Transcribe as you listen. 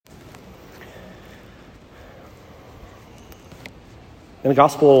In the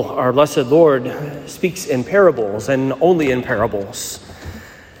gospel, our blessed Lord speaks in parables and only in parables.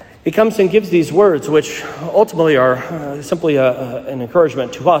 He comes and gives these words, which ultimately are simply an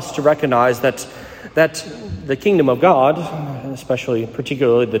encouragement to us to recognize that the kingdom of God,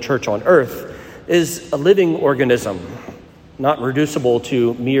 particularly the church on earth, is a living organism, not reducible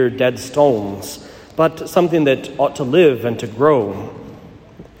to mere dead stones, but something that ought to live and to grow.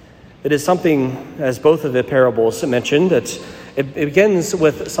 It is something, as both of the parables mentioned, that it begins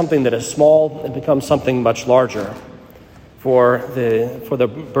with something that is small and becomes something much larger. For the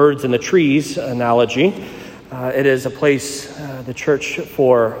birds and the trees analogy, it is a place, the church,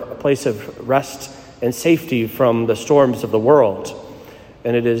 for a place of rest and safety from the storms of the world.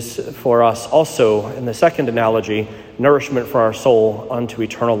 And it is for us also, in the second analogy, nourishment for our soul unto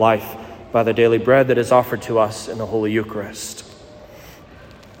eternal life by the daily bread that is offered to us in the Holy Eucharist.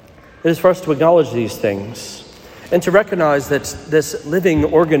 It is for us to acknowledge these things and to recognize that this living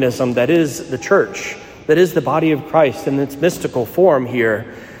organism that is the church, that is the body of Christ in its mystical form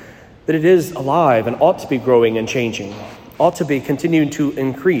here, that it is alive and ought to be growing and changing, ought to be continuing to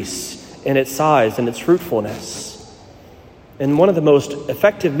increase in its size and its fruitfulness. And one of the most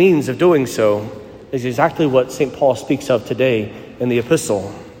effective means of doing so is exactly what St. Paul speaks of today in the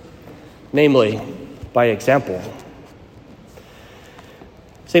epistle, namely by example.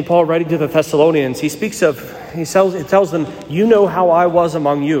 St. Paul, writing to the Thessalonians, he tells them, "You know how I was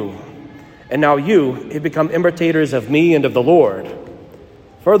among you, and now you have become imitators of me and of the Lord.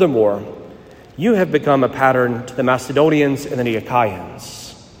 Furthermore, you have become a pattern to the Macedonians and the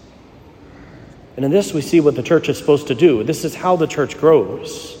Achaeans." And in this we see what the church is supposed to do. This is how the church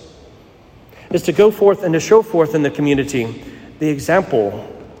grows. Is to go forth and to show forth in the community the example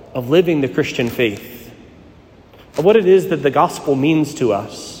of living the Christian faith, of what it is that the gospel means to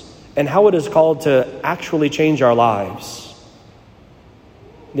us, and how it is called to actually change our lives.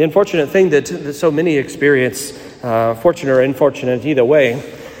 The unfortunate thing that so many experience, fortunate or unfortunate either way,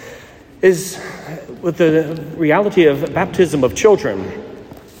 is with the reality of baptism of children,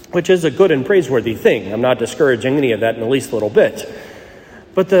 which is a good and praiseworthy thing. I'm not discouraging any of that in the least little bit.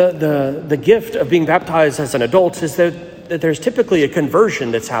 But the gift of being baptized as an adult is that there's typically a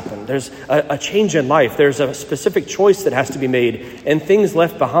conversion that's happened. There's a change in life. There's a specific choice that has to be made, and things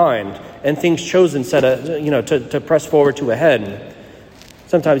left behind, and things chosen to press forward to ahead.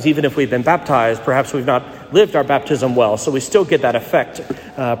 Sometimes even if we've been baptized, perhaps we've not lived our baptism well, so we still get that effect,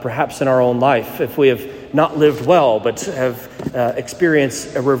 perhaps in our own life, if we have not lived well, but have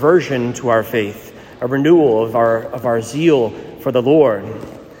experienced a reversion to our faith, a renewal of our zeal for the Lord.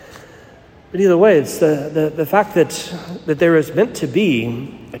 But either way, it's the fact that there is meant to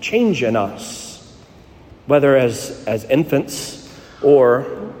be a change in us, whether as infants or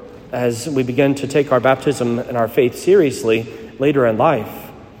as we begin to take our baptism and our faith seriously later in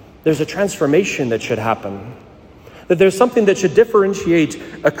life. There's a transformation that should happen. That there's something that should differentiate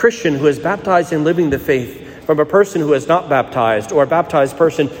a Christian who is baptized and living the faith from a person who is not baptized, or a baptized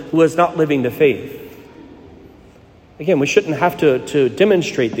person who is not living the faith. Again, we shouldn't have to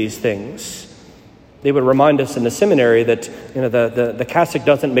demonstrate these things. They would remind us in the seminary that the cassock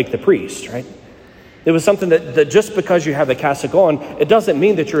doesn't make the priest, right? It was something that just because you have the cassock on, it doesn't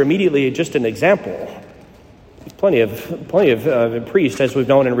mean that you're immediately just an example. Plenty of priests, as we've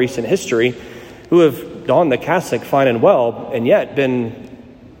known in recent history, who have donned the cassock fine and well, and yet been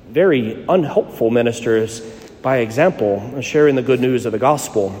very unhelpful ministers by example, sharing the good news of the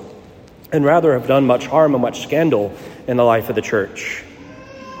gospel, and rather have done much harm and much scandal in the life of the church.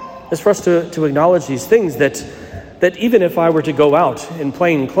 It's for us to acknowledge these things, that even if I were to go out in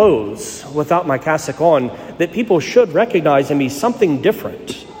plain clothes without my cassock on, that people should recognize in me something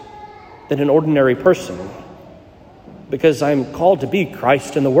different than an ordinary person, because I'm called to be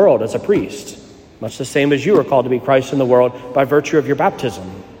Christ in the world as a priest, much the same as you are called to be Christ in the world by virtue of your baptism.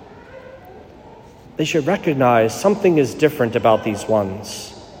 They should recognize something is different about these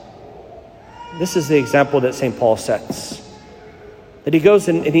ones. This is the example that St. Paul sets. That he goes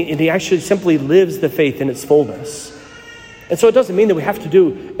and he actually simply lives the faith in its fullness. And so it doesn't mean that we have to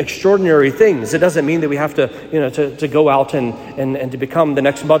do extraordinary things. It doesn't mean that we have to go out and to become the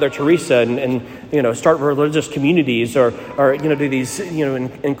next Mother Teresa and start religious communities or do these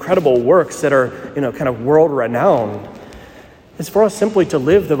incredible works that are kind of world renowned. It's for us simply to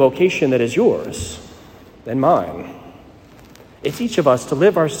live the vocation that is yours and mine. It's each of us to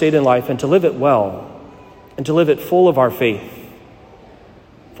live our state in life and to live it well and to live it full of our faith.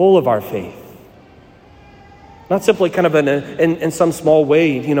 Full of our faith. Not simply kind of in some small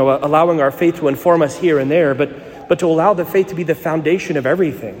way, allowing our faith to inform us here and there, but to allow the faith to be the foundation of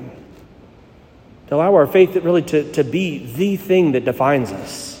everything. to allow our faith really to be the thing that defines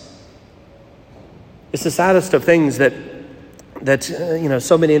us. It's the saddest of things that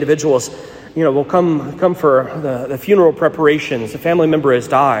so many individuals, will come for the funeral preparations. A family member has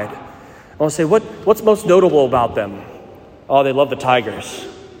died. I want to say, what's most notable about them? Oh, they love the Tigers.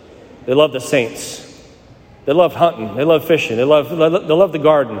 They love the Saints. They love hunting. They love fishing. They love the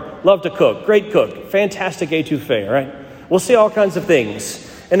garden. Love to cook. Great cook. Fantastic étouffée, right? We'll see all kinds of things.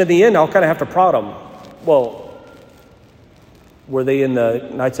 And in the end, I'll kind of have to prod them. Well, were they in the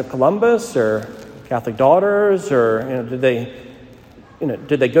Knights of Columbus or Catholic Daughters, or did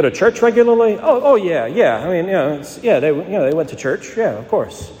they go to church regularly? Oh yeah. I mean, they went to church. Yeah, of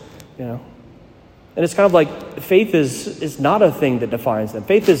course. And it's kind of like faith is not a thing that defines them.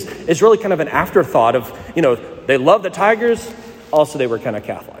 Faith is really kind of an afterthought of, they love the Tigers, also they were kind of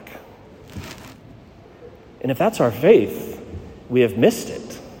Catholic. And if that's our faith, we have missed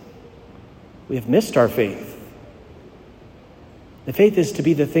it. We have missed our faith. The faith is to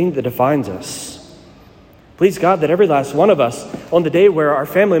be the thing that defines us. Please God that every last one of us, on the day where our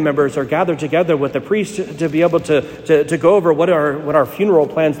family members are gathered together with the priest to be able to go over what our funeral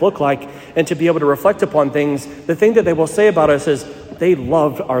plans look like and to be able to reflect upon things, the thing that they will say about us is they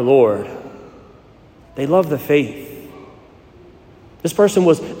loved our Lord. They loved the faith. This person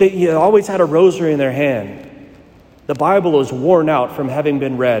they always had a rosary in their hand. The Bible was worn out from having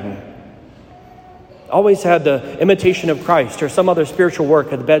been read. Always had the Imitation of Christ or some other spiritual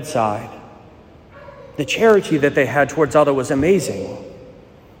work at the bedside. The charity that they had towards others was amazing.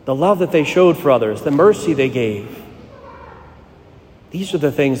 The love that they showed for others, the mercy they gave. These are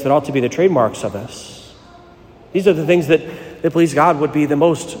the things that ought to be the trademarks of us. These are the things that please God would be the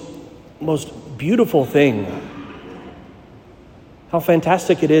most beautiful thing. How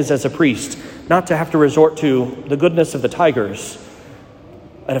fantastic it is as a priest not to have to resort to the goodness of the Tigers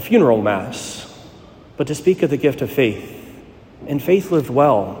at a funeral mass, but to speak of the gift of faith. And faith lived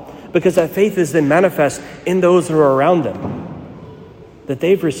well. Because that faith is then manifest in those who are around them, that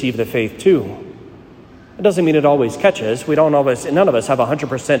they've received the faith too. It doesn't mean it always catches. None of us have a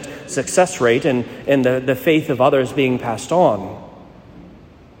 100% success rate in the faith of others being passed on.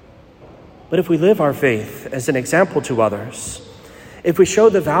 But if we live our faith as an example to others, if we show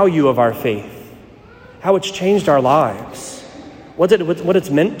the value of our faith, how it's changed our lives, what it's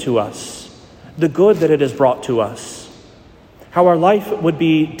meant to us, the good that it has brought to us, how our life would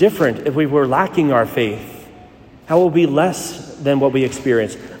be different if we were lacking our faith. How it will be less than what we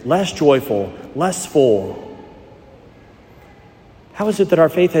experience, less joyful, less full. How is it that our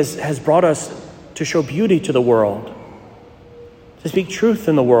faith has brought us to show beauty to the world, to speak truth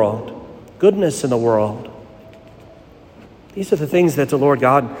in the world, goodness in the world? These are the things that the Lord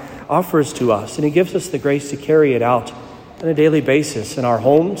God offers to us, and He gives us the grace to carry it out on a daily basis in our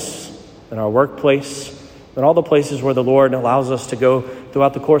homes, in our workplace, and all the places where the Lord allows us to go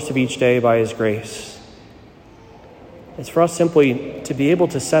throughout the course of each day by His grace. It's for us simply to be able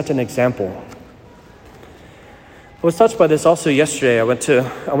to set an example. I was touched by this also yesterday. I went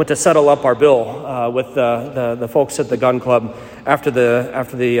to settle up our bill with the folks at the gun club after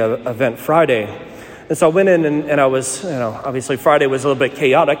the event Friday. And so I went in and I was, obviously Friday was a little bit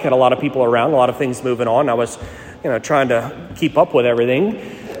chaotic, had a lot of people around, a lot of things moving on. I was, trying to keep up with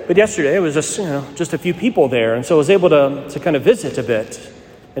everything. But yesterday it was just a few people there, and so I was able to kind of visit a bit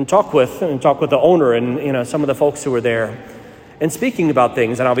and talk with the owner and some of the folks who were there, and speaking about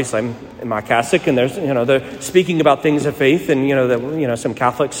things. And obviously I'm in my cassock, and there's they're speaking about things of faith, and some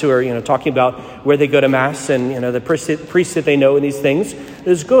Catholics who are talking about where they go to mass and the priests that they know and these things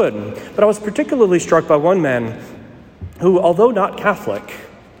is good. But I was particularly struck by one man who, although not Catholic,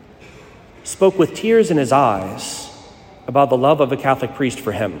 spoke with tears in his eyes about the love of a Catholic priest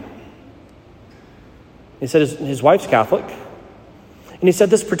for him. He said his wife's Catholic, and he said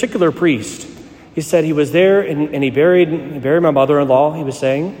this particular priest, he said he was there and he buried my mother-in-law, he was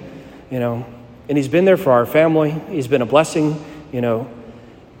saying, and he's been there for our family. He's been a blessing, and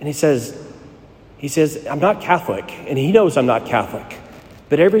he says, I'm not Catholic, and he knows I'm not Catholic,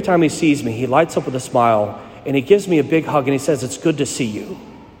 but every time he sees me, he lights up with a smile, and he gives me a big hug, and he says, it's good to see you.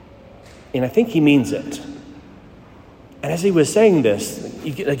 And I think he means it. And as he was saying this,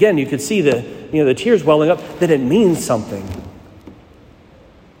 you could see the tears welling up, that it means something.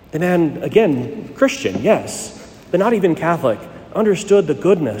 The man, again, Christian, yes, but not even Catholic, understood the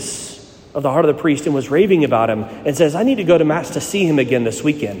goodness of the heart of the priest and was raving about him and says, I need to go to Mass to see him again this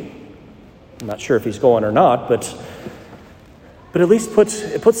weekend. I'm not sure if he's going or not, but at least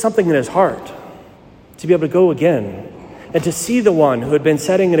it puts something in his heart to be able to go again and to see the one who had been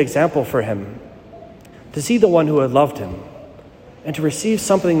setting an example for him, to see the one who had loved him, and to receive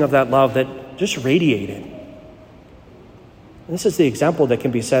something of that love that just radiated. And this is the example that can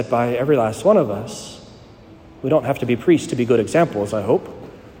be set by every last one of us. We don't have to be priests to be good examples, I hope.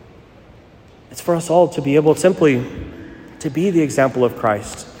 It's for us all to be able simply to be the example of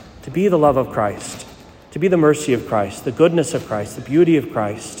Christ, to be the love of Christ, to be the mercy of Christ, the goodness of Christ, the beauty of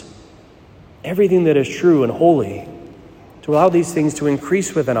Christ, everything that is true and holy, to allow these things to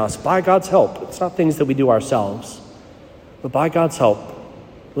increase within us by God's help. It's not things that we do ourselves, but by God's help,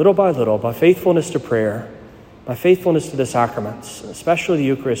 little by little, by faithfulness to prayer, by faithfulness to the sacraments, especially the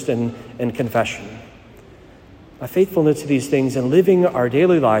Eucharist and confession, by faithfulness to these things and living our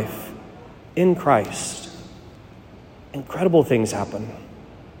daily life in Christ. Incredible things happen.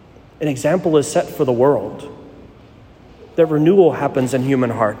 An example is set for the world. That renewal happens in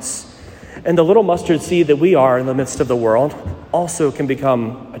human hearts. And the little mustard seed that we are in the midst of the world also can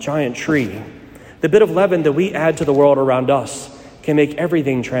become a giant tree. The bit of leaven that we add to the world around us can make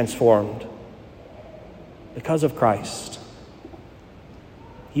everything transformed. Because of Christ.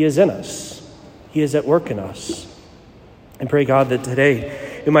 He is in us. He is at work in us. And pray God that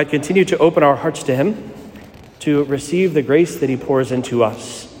today we might continue to open our hearts to him, to receive the grace that he pours into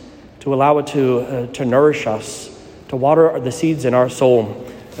us, to allow it to nourish us, to water the seeds in our soul,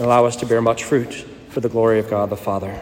 and allow us to bear much fruit for the glory of God the Father.